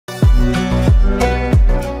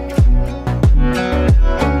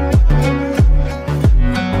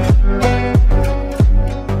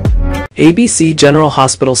ABC General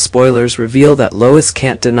Hospital spoilers reveal that Lois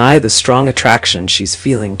can't deny the strong attraction she's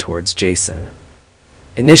feeling towards Jason.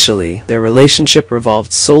 Initially, their relationship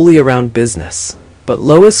revolved solely around business, but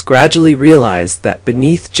Lois gradually realized that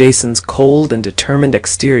beneath Jason's cold and determined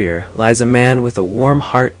exterior lies a man with a warm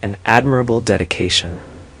heart and admirable dedication.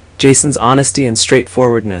 Jason's honesty and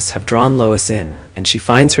straightforwardness have drawn Lois in, and she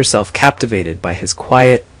finds herself captivated by his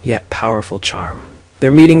quiet, yet powerful charm. Their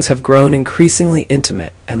meetings have grown increasingly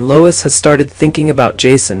intimate, and Lois has started thinking about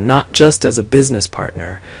Jason not just as a business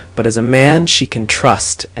partner, but as a man she can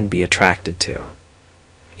trust and be attracted to.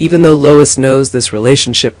 Even though Lois knows this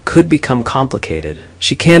relationship could become complicated,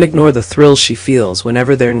 she can't ignore the thrill she feels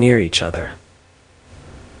whenever they're near each other.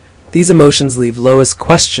 These emotions leave Lois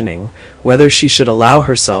questioning whether she should allow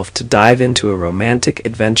herself to dive into a romantic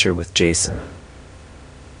adventure with Jason.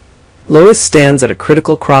 Lois stands at a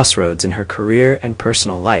critical crossroads in her career and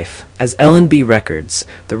personal life, as L&B Records,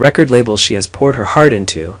 the record label she has poured her heart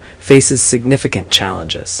into, faces significant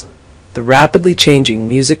challenges. The rapidly changing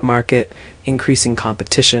music market, increasing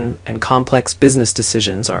competition, and complex business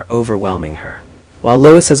decisions are overwhelming her. While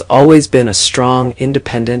Lois has always been a strong,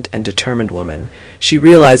 independent, and determined woman, she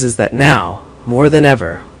realizes that now, more than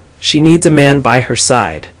ever, she needs a man by her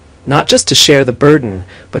side, not just to share the burden,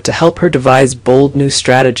 but to help her devise bold new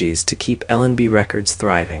strategies to keep L&B Records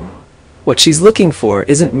thriving. What she's looking for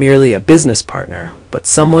isn't merely a business partner, but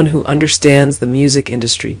someone who understands the music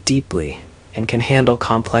industry deeply and can handle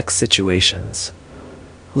complex situations.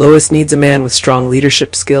 Lois needs a man with strong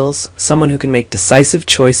leadership skills, someone who can make decisive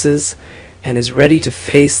choices, and is ready to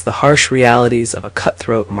face the harsh realities of a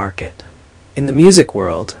cutthroat market. In the music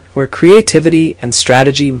world, where creativity and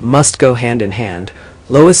strategy must go hand in hand,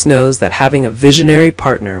 Lois knows that having a visionary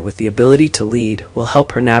partner with the ability to lead will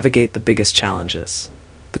help her navigate the biggest challenges.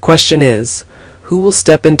 The question is, who will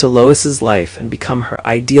step into Lois's life and become her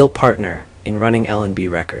ideal partner in running L&B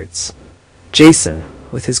Records? Jason,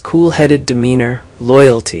 with his cool-headed demeanor,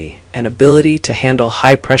 loyalty, and ability to handle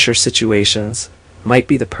high-pressure situations, might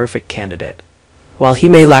be the perfect candidate. While he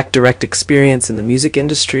may lack direct experience in the music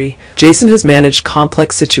industry, Jason has managed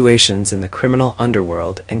complex situations in the criminal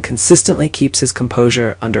underworld and consistently keeps his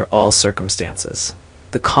composure under all circumstances.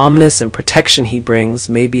 The calmness and protection he brings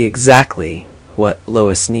may be exactly what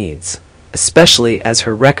Lois needs, especially as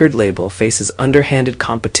her record label faces underhanded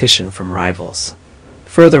competition from rivals.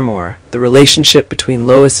 Furthermore, the relationship between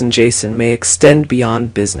Lois and Jason may extend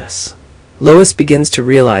beyond business. Lois begins to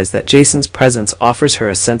realize that Jason's presence offers her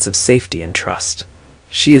a sense of safety and trust.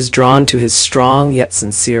 She is drawn to his strong yet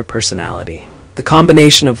sincere personality. The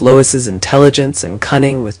combination of Lois's intelligence and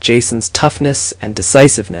cunning with Jason's toughness and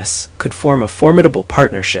decisiveness could form a formidable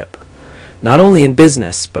partnership, not only in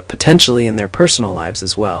business but potentially in their personal lives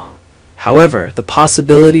as well. However, the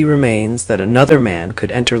possibility remains that another man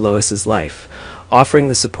could enter Lois's life, offering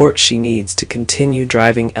the support she needs to continue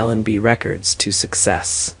driving L&B Records to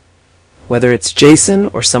success. Whether it's Jason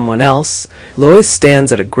or someone else, Lois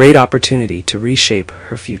stands at a great opportunity to reshape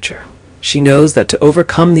her future. She knows that to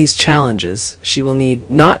overcome these challenges, she will need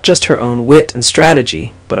not just her own wit and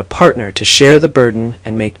strategy, but a partner to share the burden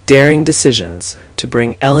and make daring decisions to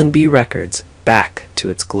bring L&B Records back to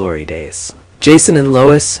its glory days. Jason and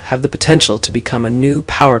Lois have the potential to become a new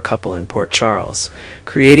power couple in Port Charles,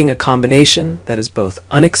 creating a combination that is both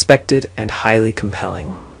unexpected and highly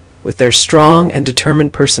compelling. With their strong and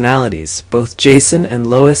determined personalities, both Jason and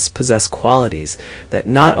Lois possess qualities that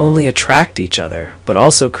not only attract each other, but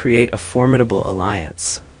also create a formidable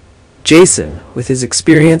alliance. Jason, with his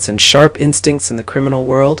experience and sharp instincts in the criminal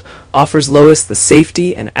world, offers Lois the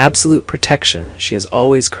safety and absolute protection she has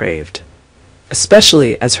always craved,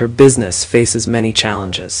 especially as her business faces many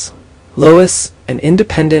challenges. Lois, an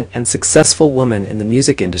independent and successful woman in the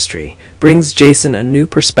music industry, brings Jason a new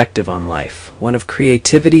perspective on life, one of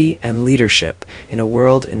creativity and leadership in a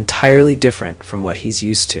world entirely different from what he's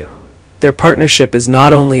used to. Their partnership is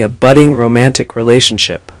not only a budding romantic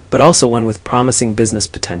relationship, but also one with promising business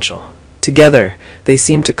potential. Together, they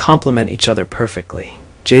seem to complement each other perfectly.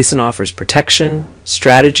 Jason offers protection,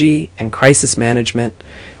 strategy, and crisis management,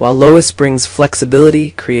 while Lois brings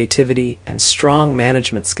flexibility, creativity, and strong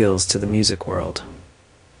management skills to the music world.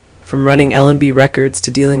 From running L&B Records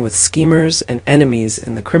to dealing with schemers and enemies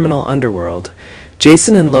in the criminal underworld,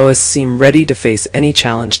 Jason and Lois seem ready to face any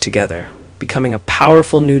challenge together, becoming a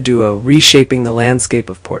powerful new duo reshaping the landscape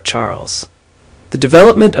of Port Charles. The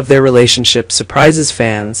development of their relationship surprises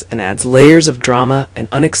fans and adds layers of drama and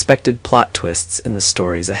unexpected plot twists in the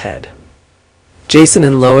stories ahead. Jason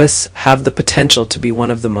and Lois have the potential to be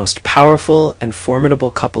one of the most powerful and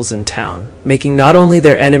formidable couples in town, making not only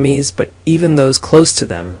their enemies but even those close to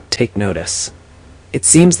them take notice. It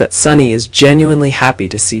seems that Sonny is genuinely happy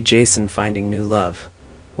to see Jason finding new love,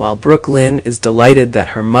 while Brooklyn is delighted that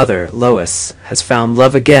her mother, Lois, has found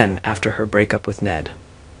love again after her breakup with Ned.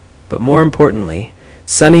 But more importantly,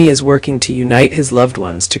 Sonny is working to unite his loved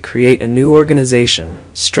ones to create a new organization,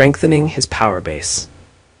 strengthening his power base.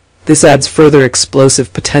 This adds further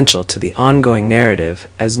explosive potential to the ongoing narrative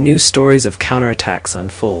as new stories of counterattacks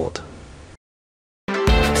unfold.